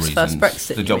ideological reasons. The jobs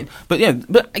first Brexit.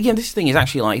 But again, this thing is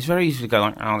actually like, it's very easy to go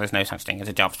like, oh, there's no such thing as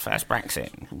a jobs first Brexit.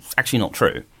 It's actually not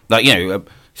true. Like,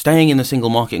 staying in the single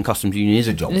market and customs union is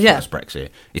a jobs first Brexit.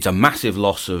 It's a massive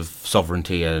loss of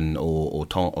sovereignty and or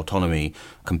autonomy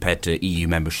compared to EU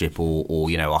membership or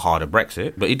a harder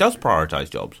Brexit. But it does prioritise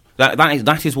jobs.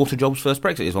 That is what a jobs first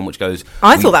Brexit is, one which goes.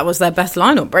 I thought that was their best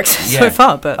line on Brexit so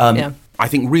far, but I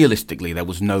think realistically there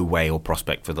was no way or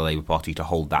prospect for the Labour Party to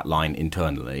hold that line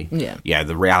internally. Yeah,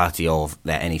 the reality of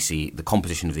their NEC, the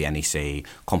composition of the NEC,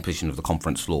 composition of the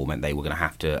conference floor meant they were going to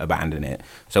have to abandon it.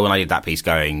 So when I did that piece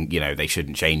going, they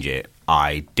shouldn't change it,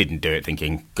 I didn't do it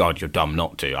thinking, God, you're dumb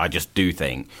not to. I just do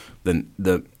think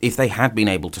that if they had been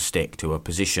able to stick to a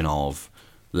position of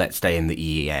let's stay in the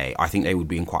EEA, I think they would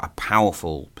be in quite a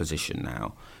powerful position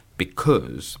now,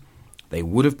 because they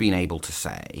would have been able to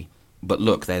say, but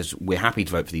look, we're happy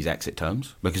to vote for these exit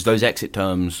terms, because those exit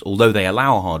terms, although they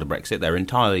allow a harder Brexit, they're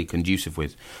entirely conducive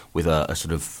with a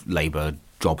sort of Labour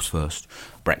jobs first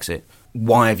Brexit.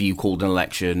 Why have you called an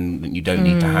election that you don't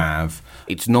need to have?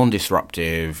 It's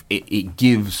non-disruptive. It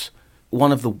gives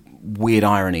one of the weird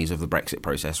ironies of the Brexit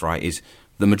process, right, is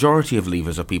the majority of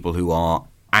leavers are people who are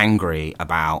angry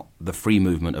about the free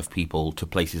movement of people to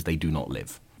places they do not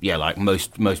live. Yeah, like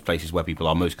most places where people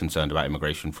are most concerned about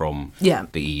immigration from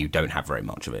the EU don't have very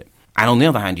much of it. And on the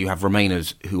other hand, you have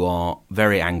Remainers who are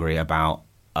very angry about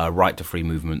a right to free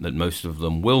movement that most of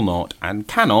them will not and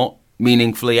cannot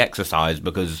meaningfully exercise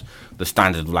because the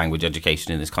standard of language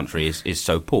education in this country is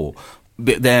so poor.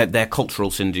 But they're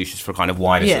cultural syndicious for kind of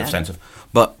wider sort of sense of.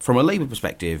 But from a Labour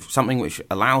perspective, something which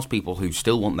allows people who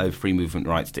still want those free movement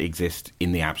rights to exist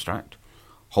in the abstract,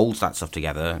 holds that stuff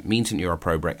together, means that you're a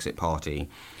pro-Brexit party.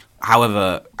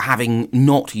 However, having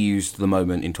not used the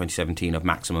moment in 2017 of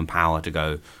maximum power to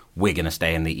go, we're going to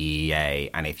stay in the EEA,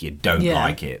 and if you don't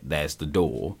like it, there's the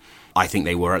door. I think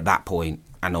they were at that point,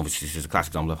 and obviously this is a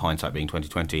classic example of hindsight being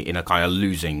 2020, in a kind of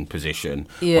losing position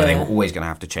where they were always going to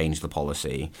have to change the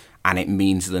policy. And it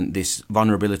means that this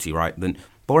vulnerability, right, that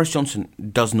Boris Johnson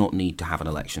does not need to have an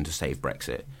election to save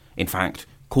Brexit. In fact,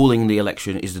 calling the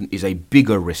election is a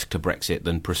bigger risk to Brexit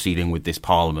than proceeding with this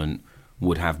Parliament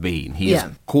would have been. He has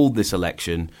called this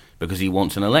election because he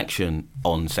wants an election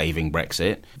on saving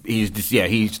Brexit. He's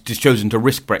just chosen to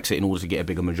risk Brexit in order to get a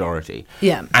bigger majority.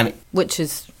 Yeah, and which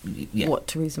is what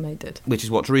Theresa May did.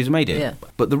 Yeah.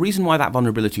 But the reason why that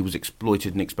vulnerability was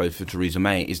exploited and exposed for Theresa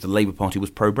May is the Labour Party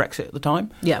was pro-Brexit at the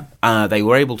time. Yeah. They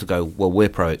were able to go, well, we're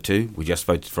pro it too. We just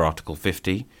voted for Article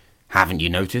 50. Haven't you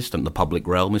noticed that the public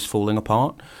realm is falling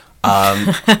apart?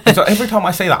 So every time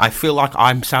I say that, I feel like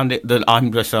I'm just sounding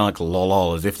like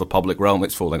lol, as if the public realm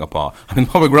is falling apart. I mean,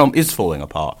 the public realm is falling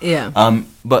apart. Yeah.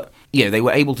 But they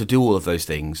were able to do all of those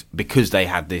things because they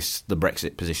had the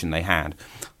Brexit position they had.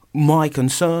 My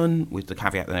concern, with the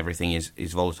caveat that everything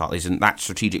is volatile, is that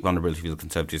strategic vulnerability for the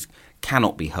Conservatives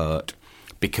cannot be hurt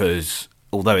because,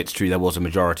 although it's true there was a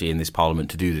majority in this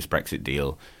Parliament to do this Brexit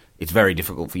deal, it's very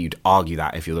difficult for you to argue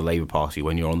that if you're the Labour Party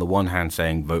when you're on the one hand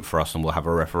saying vote for us and we'll have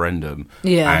a referendum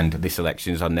and this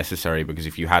election is unnecessary because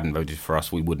if you hadn't voted for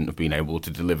us we wouldn't have been able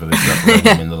to deliver this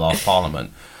referendum in the last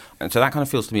Parliament. And so that kind of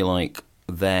feels to me like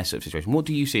their sort of situation. What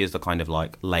do you see as the kind of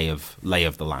like lay of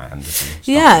the land?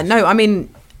 Yeah, no, I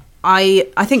mean, I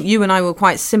think you and I were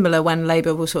quite similar when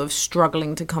Labour was sort of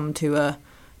struggling to come to a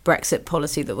Brexit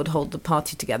policy that would hold the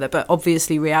party together, but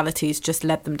obviously reality's just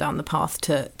led them down the path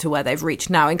to where they've reached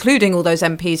now, including all those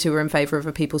MPs who were in favour of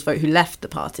a people's vote who left the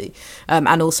party,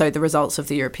 and also the results of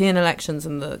the European elections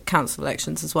and the council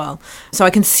elections as well. So I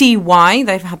can see why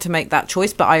they've had to make that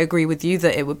choice, but I agree with you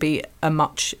that it would be a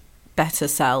much better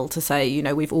sell to say,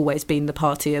 we've always been the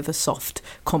party of a soft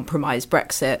compromise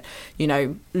Brexit.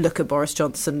 Look at Boris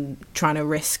Johnson trying to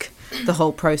risk the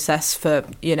whole process for,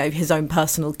 his own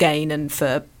personal gain and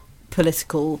for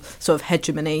political sort of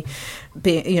hegemony,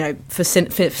 being, for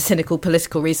cynical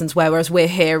political reasons, whereas we're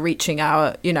here reaching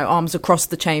our, arms across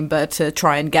the chamber to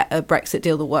try and get a Brexit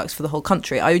deal that works for the whole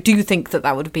country. I do think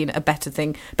that would have been a better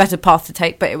path to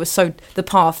take, but the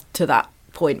path to that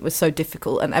point was so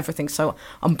difficult and everything's so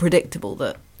unpredictable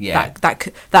that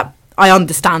I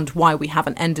understand why we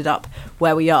haven't ended up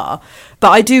where we are.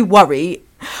 But I do worry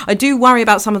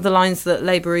about some of the lines that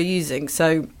Labour are using.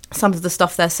 So some of the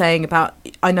stuff they're saying about,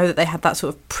 I know that they had that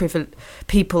sort of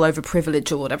people over privilege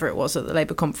or whatever it was at the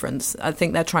Labour conference. I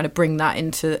think they're trying to bring that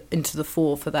into the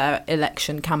fore for their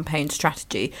election campaign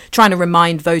strategy, trying to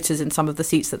remind voters in some of the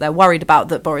seats that they're worried about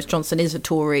that Boris Johnson is a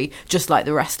Tory, just like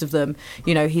the rest of them.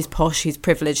 He's posh, he's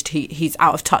privileged, he's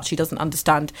out of touch, he doesn't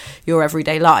understand your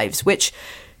everyday lives, which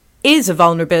is a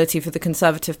vulnerability for the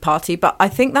Conservative Party. But I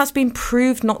think that's been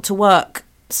proved not to work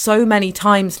so many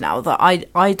times now that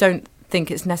I don't think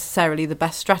it's necessarily the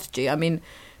best strategy. I mean,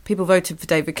 people voted for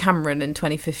David Cameron in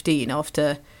 2015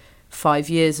 after 5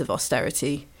 years of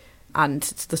austerity and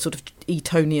the sort of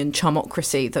Etonian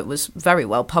chumocracy that was very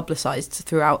well publicised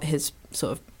throughout his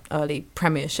sort of early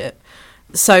premiership.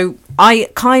 So I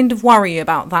kind of worry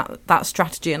about that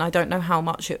strategy, and I don't know how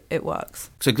much it works.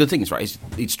 So the thing is, right,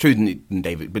 it's true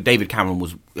that David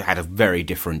Cameron had a very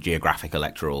different geographic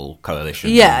electoral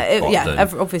coalition.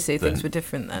 Obviously things were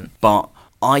different then. But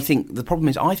I think the problem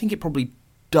is, I think it probably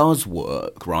does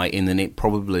work, right, in that it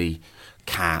probably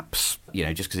caps,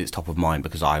 just because it's top of mind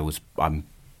because I'm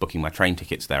booking my train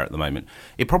tickets there at the moment,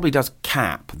 it probably does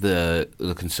cap the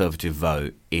Conservative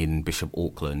vote in Bishop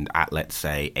Auckland at, let's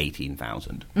say,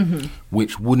 18,000,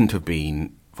 which wouldn't have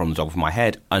been, from the top of my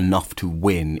head, enough to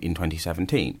win in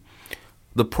 2017.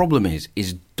 The problem is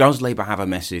does Labour have a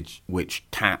message which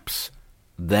caps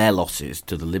their losses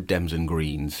to the Lib Dems and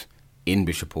Greens in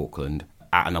Bishop Auckland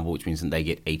at a number which means that they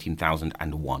get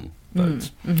 18,001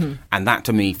 votes. And that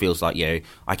to me feels like,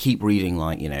 I keep reading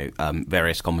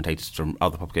various commentators from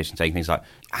other publications saying things like,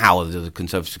 how are the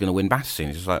Conservatives going to win Battersea? And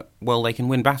it's just like, well, they can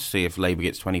win Battersea if Labour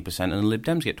gets 20% and the Lib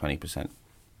Dems get 20%.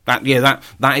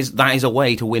 That is a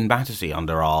way to win Battersea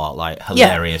under our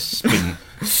hilarious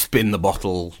spin the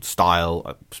bottle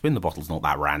style. Spin the bottle's not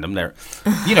that random.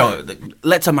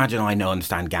 Let's imagine I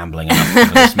understand gambling enough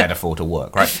for this metaphor to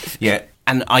work, right? Yeah,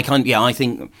 and I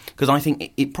think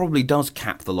it probably does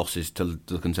cap the losses to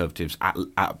the Conservatives at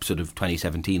sort of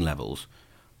 2017 levels,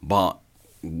 but.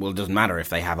 Well, it doesn't matter if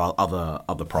they have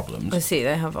other problems. I see,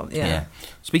 they have, yeah.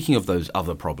 Speaking of those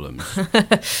other problems,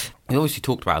 we obviously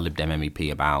talked about a Lib Dem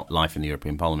MEP about life in the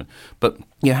European Parliament, but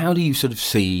how do you sort of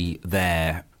see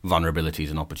their vulnerabilities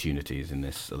and opportunities in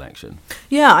this election?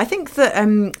 Yeah, I think that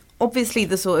obviously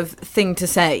the sort of thing to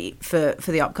say for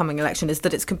the upcoming election is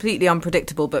that it's completely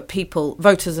unpredictable, but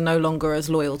voters are no longer as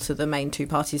loyal to the main two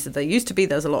parties that they used to be.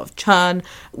 There's a lot of churn.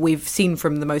 We've seen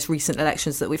from the most recent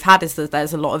elections that we've had is that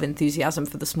there's a lot of enthusiasm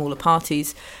for the smaller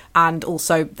parties, and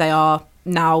also they are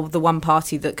now the one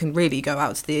party that can really go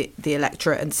out to the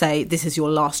electorate and say this is your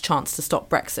last chance to stop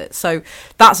Brexit. So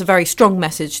that's a very strong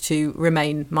message to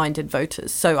Remain-minded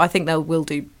voters. So I think they will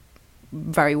do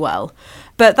very well.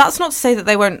 But that's not to say that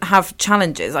they won't have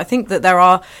challenges. I think that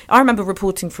I remember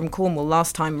reporting from Cornwall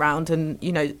last time round, and,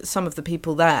 some of the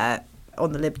people there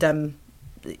on the Lib Dem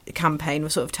campaign were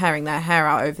sort of tearing their hair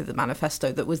out over the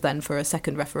manifesto that was then for a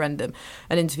second referendum,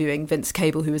 and interviewing Vince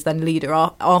Cable, who was then leader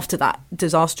after that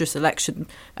disastrous election,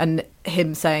 and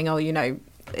him saying,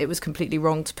 it was completely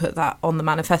wrong to put that on the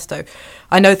manifesto.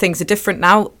 I know things are different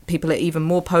now. People are even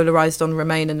more polarised on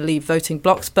Remain and Leave voting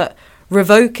blocks, but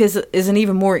Revoke is an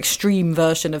even more extreme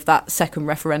version of that second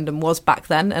referendum was back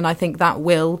then, and I think that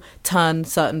will turn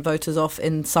certain voters off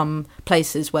in some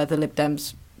places where the Lib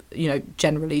Dems,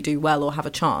 generally do well or have a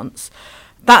chance.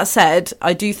 That said,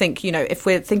 I do think, if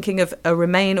we're thinking of a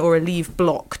Remain or a Leave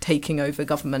bloc taking over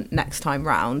government next time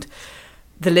round,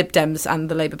 the Lib Dems and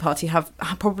the Labour Party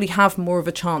probably have more of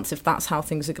a chance if that's how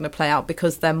things are going to play out,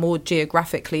 because they're more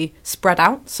geographically spread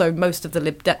out. So most of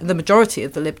the majority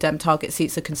of the Lib Dem target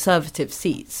seats are Conservative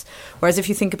seats. Whereas if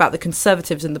you think about the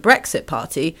Conservatives and the Brexit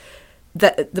Party,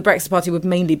 the Brexit Party would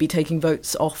mainly be taking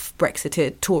votes off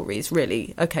Brexiteer Tories,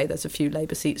 really. Okay, there's a few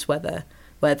Labour seats where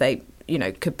they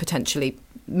could potentially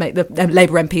make the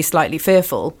Labour MP slightly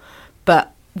fearful,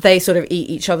 but they sort of eat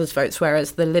each other's votes,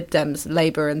 whereas the Lib Dems,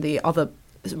 Labour and the other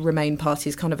Remain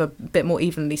parties kind of a bit more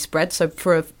evenly spread. So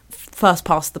for a first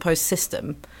past the post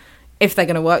system, if they're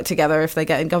going to work together, if they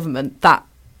get in government, that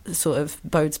sort of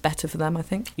bodes better for them, I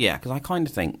think. Yeah, because I kind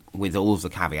of think with all of the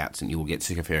caveats, and you will get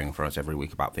sick of hearing from us every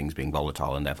week about things being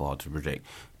volatile and therefore hard to predict,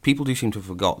 people do seem to have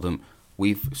forgot them.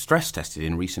 We've stress tested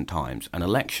in recent times an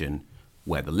election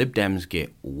where the Lib Dems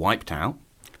get wiped out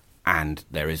and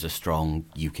there is a strong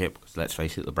UKIP, because let's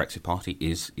face it, the Brexit Party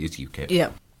is UKIP.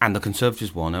 Yeah. And the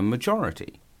Conservatives won a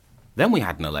majority. Then we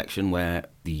had an election where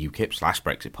the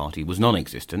UKIP/Brexit Party was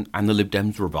non-existent and the Lib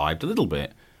Dems revived a little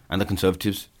bit, and the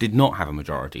Conservatives did not have a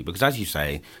majority. Because, as you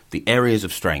say, the areas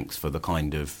of strength for the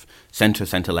kind of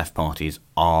centre-left parties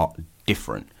are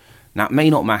different. Now, it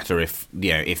may not matter if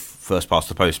first past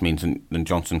the post means and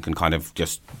Johnson can kind of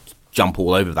just jump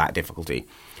all over that difficulty,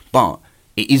 but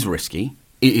it is risky,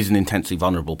 it is an intensely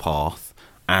vulnerable path,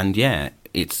 and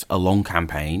it's a long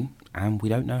campaign, and we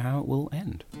don't know how it will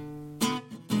end.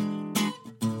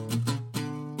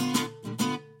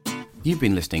 You've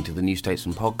been listening to the New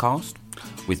Statesman podcast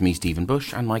with me, Stephen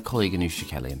Bush, and my colleague Anusha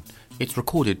Kellyan. It's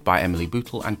recorded by Emily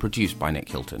Bootle and produced by Nick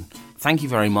Hilton. Thank you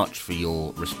very much for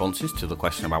your responses to the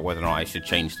question about whether or not I should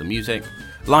change the music.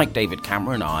 Like David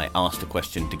Cameron, I asked a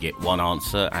question to get one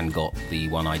answer and got the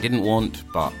one I didn't want,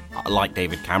 but like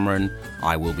David Cameron,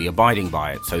 I will be abiding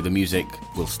by it, so the music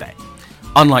will stay.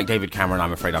 Unlike David Cameron,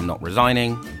 I'm afraid I'm not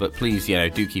resigning, but please,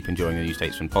 do keep enjoying the New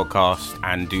Statesman podcast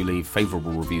and do leave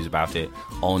favourable reviews about it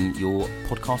on your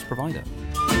podcast provider.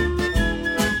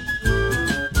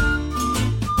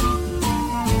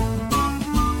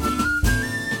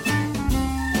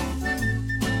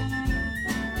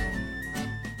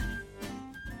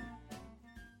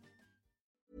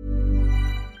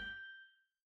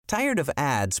 Tired of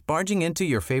ads barging into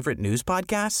your favorite news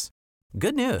podcasts?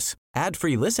 Good news.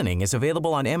 Ad-free listening is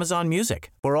available on Amazon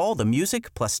Music for all the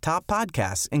music plus top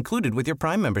podcasts included with your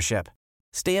Prime membership.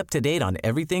 Stay up to date on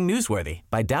everything newsworthy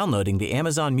by downloading the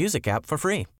Amazon Music app for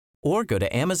free or go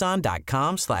to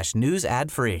amazon.com/news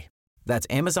ad free. That's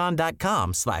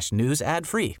amazon.com/news ad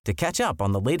free to catch up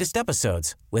on the latest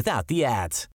episodes without the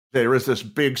ads. There is this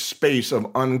big space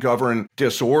of ungoverned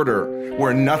disorder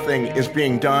where nothing is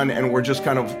being done and we're just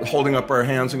kind of holding up our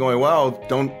hands and going, well,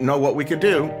 don't know what we could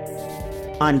do.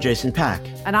 I'm Jason Pack.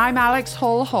 And I'm Alex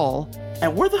Hall,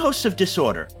 And we're the hosts of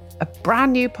Disorder, a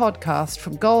brand new podcast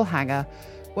from Goalhanger,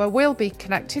 where we'll be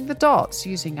connecting the dots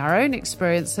using our own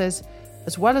experiences,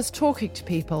 as well as talking to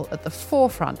people at the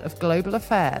forefront of global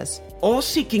affairs. all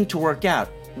seeking to work out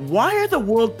why are the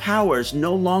world powers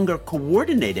no longer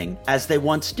coordinating as they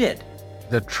once did?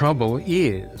 The trouble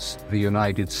is the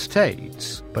United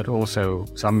States, but also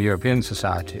some European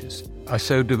societies, are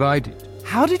so divided.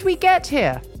 How did we get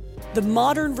here? The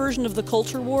modern version of the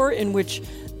culture war, in which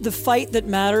the fight that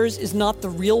matters is not the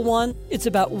real one. It's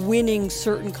about winning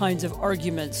certain kinds of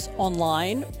arguments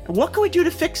online. What can we do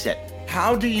to fix it?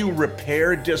 How do you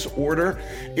repair disorder?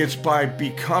 It's by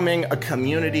becoming a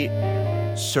community.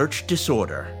 Search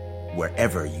Disorder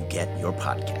wherever you get your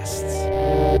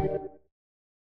podcasts.